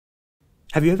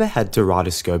Have you ever had to write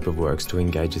a scope of works to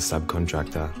engage a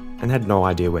subcontractor and had no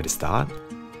idea where to start?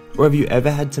 Or have you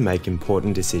ever had to make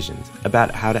important decisions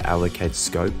about how to allocate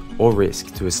scope or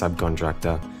risk to a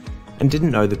subcontractor and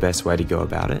didn't know the best way to go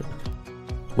about it?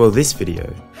 Well, this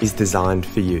video is designed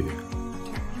for you.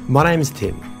 My name is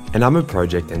Tim and I'm a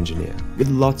project engineer with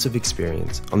lots of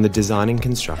experience on the design and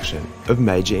construction of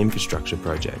major infrastructure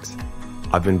projects.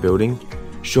 I've been building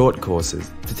short courses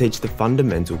to teach the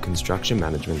fundamental construction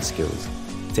management skills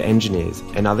to engineers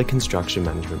and other construction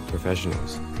management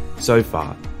professionals. So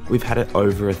far, we've had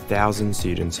over 1,000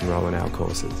 students enroll in our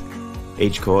courses.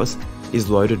 Each course is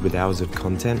loaded with hours of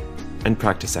content and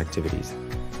practice activities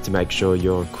to make sure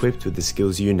you're equipped with the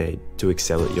skills you need to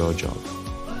excel at your job.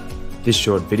 This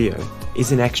short video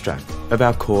is an extract of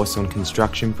our course on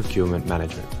construction procurement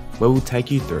management, where we'll take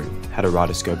you through how to write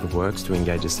a scope of works to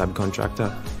engage a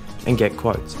subcontractor and get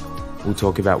quotes. We'll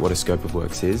talk about what a scope of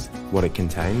works is, what it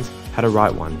contains, how to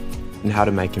write one, and how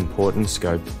to make important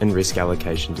scope and risk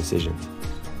allocation decisions.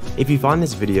 If you find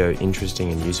this video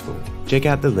interesting and useful, check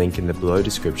out the link in the below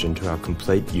description to our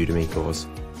complete Udemy course.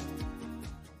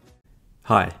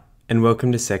 Hi, and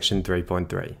welcome to section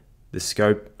 3.3, the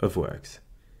scope of works.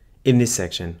 In this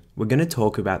section, we're going to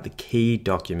talk about the key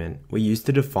document we use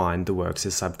to define the works a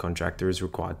subcontractor is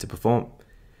required to perform.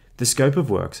 The scope of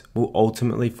works will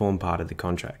ultimately form part of the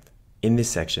contract. In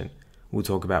this section, we'll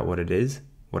talk about what it is,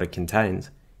 what it contains,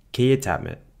 key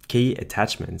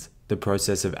attachments, the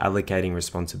process of allocating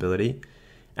responsibility,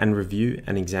 and review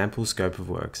an example scope of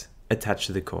works attached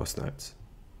to the course notes.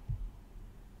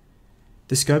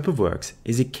 The scope of works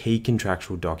is a key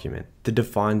contractual document that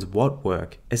defines what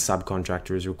work a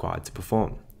subcontractor is required to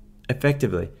perform.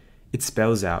 Effectively, it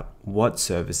spells out what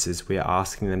services we are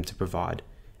asking them to provide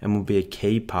and will be a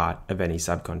key part of any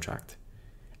subcontract.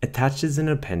 It's attached as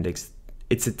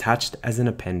an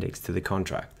appendix to the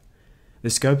contract. The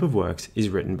scope of works is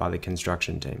written by the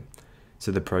construction team,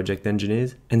 so the project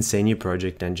engineers and senior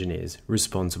project engineers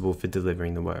responsible for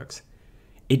delivering the works.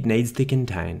 It needs to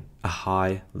contain a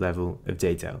high level of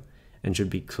detail and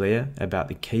should be clear about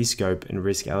the key scope and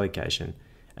risk allocation,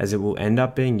 as it will end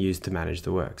up being used to manage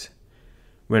the works.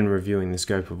 When reviewing the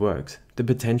scope of works, the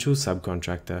potential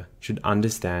subcontractor should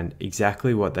understand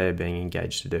exactly what they are being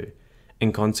engaged to do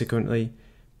and consequently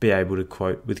be able to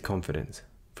quote with confidence.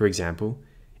 For example,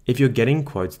 if you're getting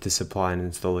quotes to supply and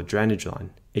install a drainage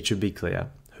line, it should be clear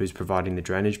who's providing the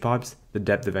drainage pipes, the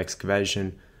depth of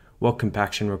excavation, what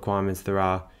compaction requirements there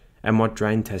are, and what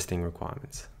drain testing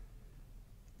requirements.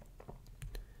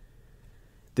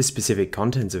 The specific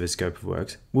contents of a scope of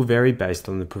works will vary based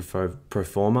on the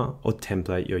proforma or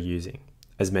template you're using.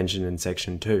 As mentioned in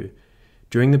section 2,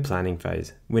 during the planning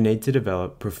phase, we need to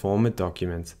develop proforma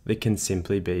documents that can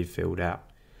simply be filled out.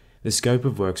 The scope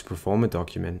of works proforma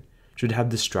document should have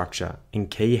the structure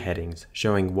and key headings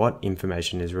showing what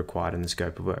information is required in the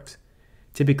scope of works.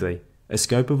 Typically, a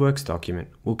scope of works document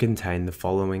will contain the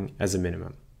following as a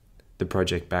minimum: the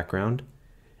project background,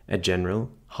 a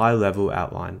general, high-level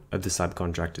outline of the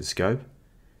subcontractor's scope,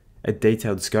 a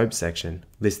detailed scope section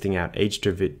listing out each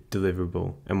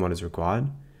deliverable and what is required,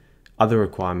 other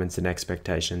requirements and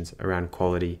expectations around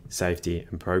quality, safety,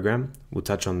 and program, we'll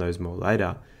touch on those more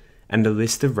later, and a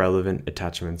list of relevant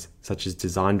attachments such as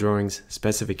design drawings,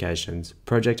 specifications,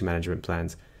 project management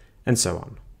plans, and so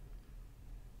on.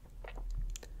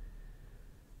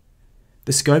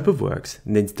 The scope of works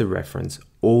needs to reference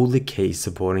all the key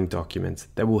supporting documents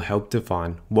that will help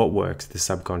define what works the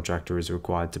subcontractor is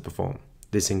required to perform.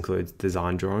 This includes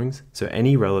design drawings, so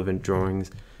any relevant drawings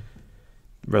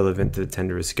relevant to the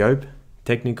tenderer's scope,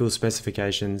 technical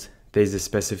specifications, these are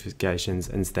specifications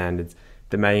and standards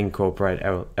that may incorporate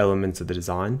elements of the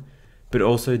design, but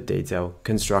also detail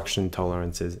construction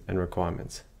tolerances and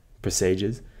requirements.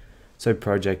 Procedures, so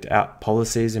project out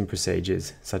policies and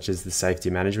procedures such as the safety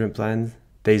management plans.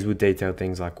 These will detail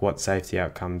things like what safety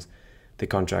outcomes the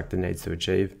contractor needs to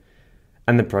achieve,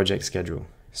 and the project schedule,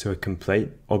 so a complete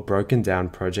or broken down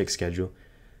project schedule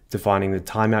defining the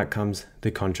time outcomes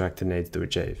the contractor needs to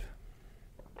achieve.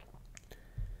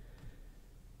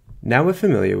 Now we're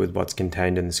familiar with what's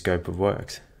contained in the scope of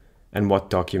works and what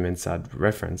documents are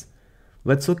referenced,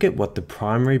 let's look at what the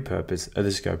primary purpose of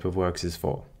the scope of works is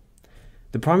for.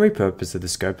 The primary purpose of the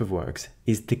scope of works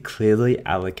is to clearly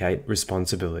allocate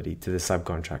responsibility to the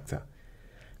subcontractor.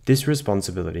 This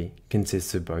responsibility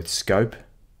consists of both scope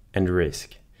and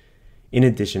risk. In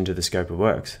addition to the scope of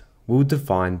works, we'll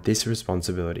define this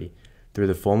responsibility through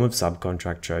the form of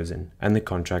subcontract chosen and the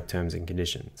contract terms and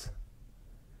conditions.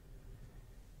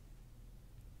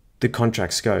 The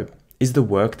contract scope is the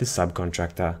work the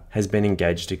subcontractor has been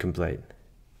engaged to complete.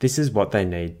 This is what they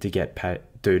need to get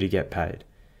do to get paid.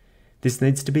 This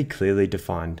needs to be clearly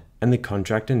defined, and the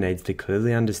contractor needs to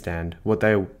clearly understand what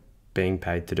they are being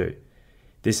paid to do.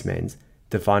 This means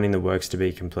defining the works to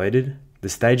be completed, the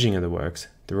staging of the works,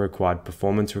 the required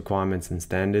performance requirements and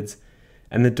standards,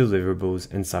 and the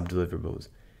deliverables and sub-deliverables.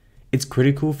 It's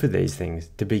critical for these things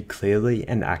to be clearly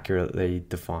and accurately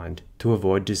defined to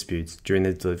avoid disputes during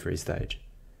the delivery stage.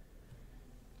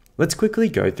 Let's quickly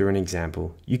go through an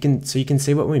example so you can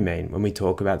see what we mean when we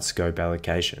talk about scope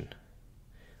allocation.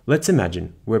 Let's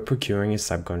imagine we're procuring a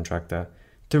subcontractor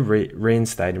to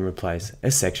reinstate and replace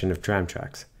a section of tram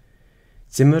tracks.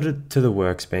 Similar to the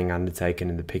works being undertaken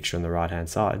in the picture on the right hand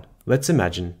side, let's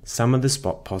imagine some of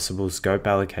the possible scope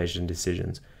allocation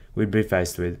decisions we'd be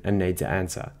faced with and need to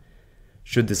answer.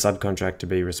 Should the subcontractor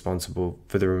be responsible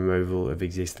for the removal of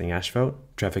existing asphalt,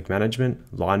 traffic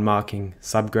management, line marking,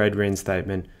 subgrade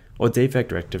reinstatement, or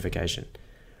defect rectification?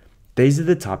 These are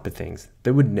the type of things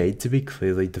that would need to be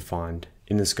clearly defined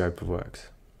in the scope of works.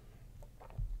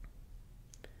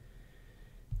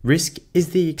 Risk is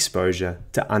the exposure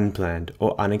to unplanned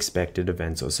or unexpected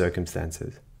events or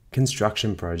circumstances.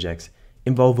 Construction projects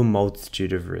involve a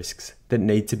multitude of risks that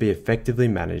need to be effectively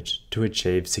managed to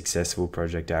achieve successful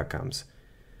project outcomes.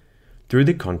 Through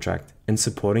the contract and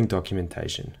supporting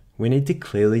documentation, we need to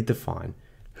clearly define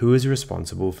who is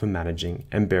responsible for managing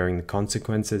and bearing the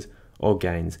consequences or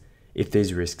gains if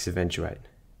these risks eventuate.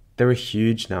 There are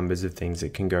huge numbers of things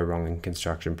that can go wrong in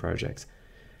construction projects,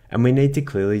 and we need to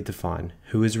clearly define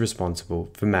who is responsible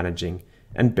for managing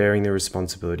and bearing the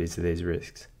responsibilities of these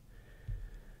risks.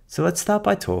 So let's start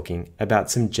by talking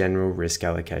about some general risk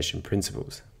allocation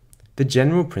principles. The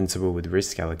general principle with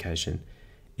risk allocation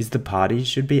is the party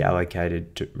should be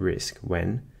allocated to risk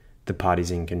when the party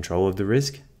is in control of the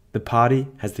risk, the party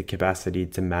has the capacity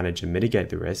to manage and mitigate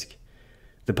the risk,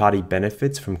 the party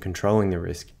benefits from controlling the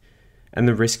risk, and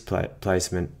the risk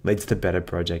placement leads to better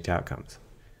project outcomes.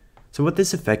 So what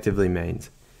this effectively means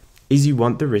is you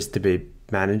want the risk to be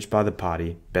managed by the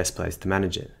party best placed to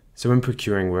manage it. So when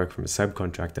procuring work from a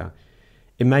subcontractor,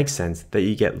 it makes sense that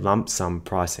you get lump sum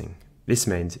pricing. This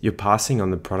means you're passing on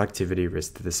the productivity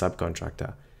risk to the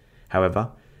subcontractor.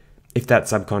 However, if that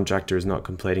subcontractor is not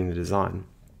completing the design,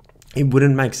 it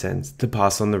wouldn't make sense to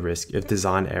pass on the risk of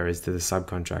design errors to the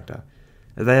subcontractor,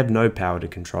 as they have no power to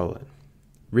control it.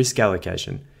 Risk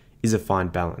allocation is a fine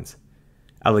balance.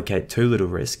 Allocate too little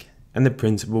risk, and the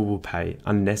principal will pay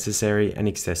unnecessary and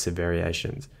excessive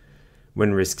variations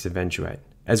when risks eventuate,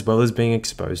 as well as being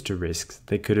exposed to risks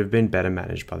that could have been better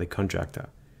managed by the contractor.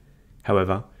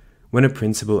 However, when a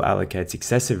principal allocates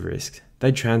excessive risks,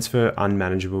 they transfer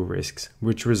unmanageable risks,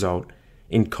 which result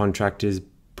in contractors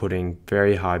putting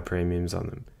very high premiums on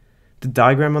them. The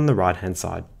diagram on the right-hand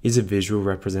side is a visual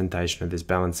representation of this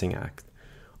balancing act.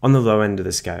 On the low end of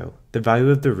the scale, the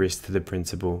value of the risk to the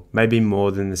principal may be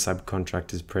more than the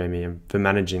subcontractor's premium for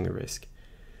managing the risk.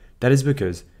 That is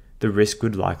because the risk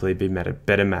would likely be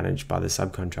better managed by the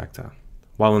subcontractor,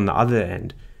 while on the other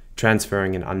end,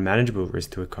 transferring an unmanageable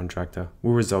risk to a contractor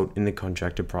will result in the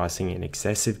contractor pricing in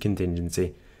excessive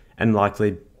contingency and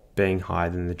likely being higher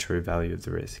than the true value of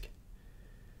the risk.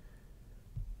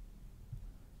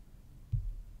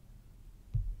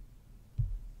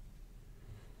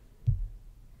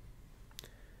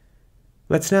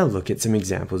 Let's now look at some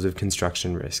examples of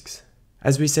construction risks.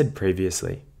 As we said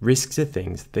previously, risks are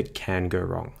things that can go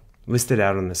wrong. Listed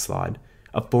out on the slide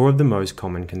are 4 of the most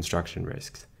common construction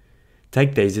risks.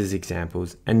 Take these as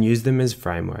examples and use them as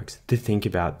frameworks to think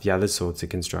about the other sorts of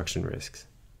construction risks.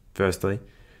 Firstly,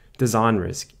 design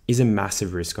risk is a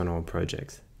massive risk on all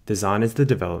projects. Design is the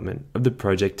development of the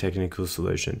project technical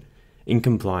solution in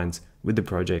compliance with the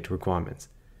project requirements.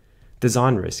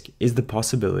 Design risk is the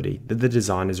possibility that the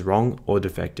design is wrong or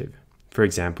defective. For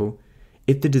example,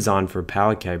 if the design for a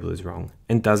power cable is wrong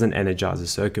and doesn't energize a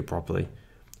circuit properly,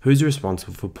 who's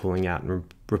responsible for pulling out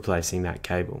and replacing that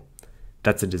cable?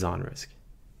 That's a design risk.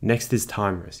 Next is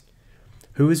time risk.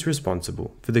 Who is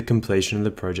responsible for the completion of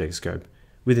the project scope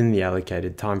within the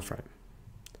allocated time frame?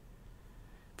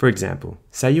 For example,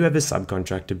 say you have a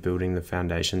subcontractor building the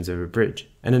foundations of a bridge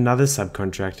and another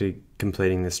subcontractor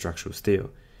completing the structural steel.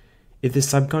 If the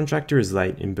subcontractor is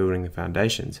late in building the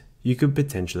foundations, you could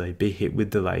potentially be hit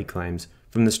with delay claims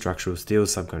from the structural steel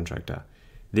subcontractor.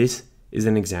 This is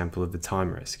an example of the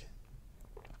time risk.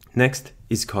 Next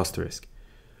is cost risk.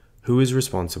 Who is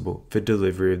responsible for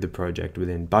delivery of the project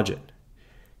within budget?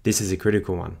 This is a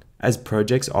critical one, as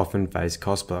projects often face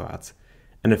cost blowouts.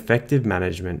 An effective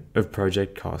management of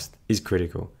project cost is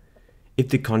critical. If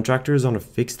the contractor is on a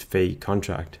fixed fee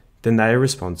contract, then they are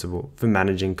responsible for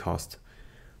managing costs,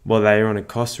 while they are on a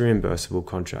cost reimbursable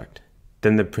contract.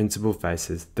 then the principal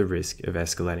faces the risk of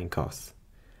escalating costs.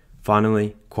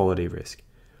 Finally, quality risk.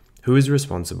 Who is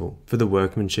responsible for the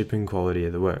workmanship and quality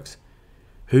of the works?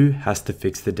 Who has to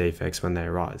fix the defects when they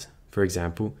arise? For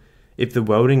example, if the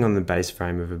welding on the base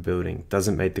frame of a building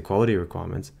doesn't meet the quality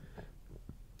requirements,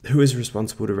 who is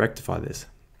responsible to rectify this?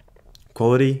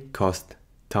 Quality, cost,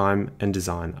 time, and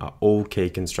design are all key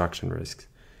construction risks,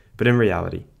 but in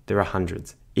reality, there are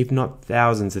hundreds, if not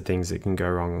thousands of things that can go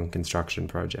wrong on construction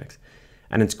projects,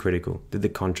 and it's critical that the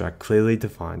contract clearly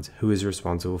defines who is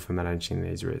responsible for managing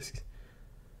these risks.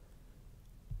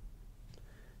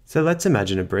 So let's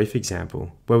imagine a brief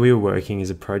example where we were working as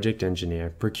a project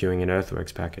engineer procuring an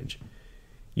earthworks package.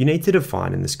 You need to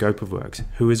define in the scope of works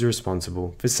who is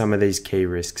responsible for some of these key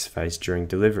risks faced during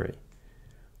delivery.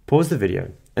 Pause the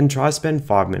video and try spend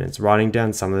 5 minutes writing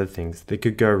down some of the things that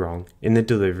could go wrong in the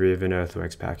delivery of an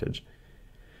earthworks package.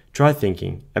 Try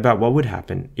thinking about what would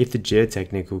happen if the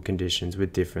geotechnical conditions were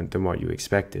different than what you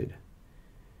expected.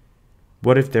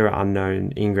 What if there are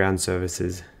unknown in-ground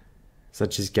services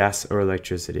such as gas or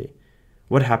electricity?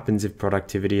 What happens if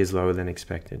productivity is lower than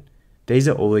expected? These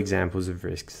are all examples of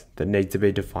risks that need to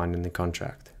be defined in the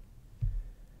contract.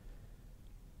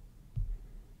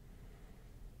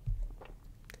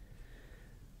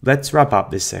 Let's wrap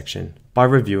up this section by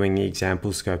reviewing the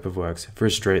example scope of works for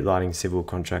a street lighting civil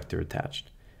contractor attached.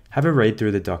 Have a read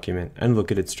through the document and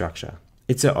look at its structure.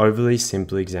 It's an overly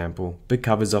simple example but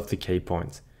covers off the key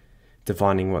points,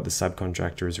 defining what the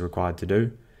subcontractor is required to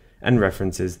do, and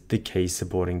references the key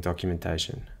supporting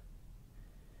documentation.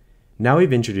 Now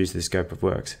we've introduced the scope of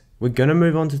works, we're going to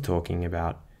move on to talking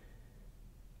about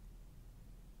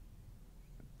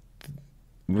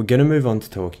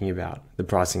the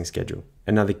pricing schedule,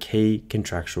 another key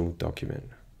contractual document.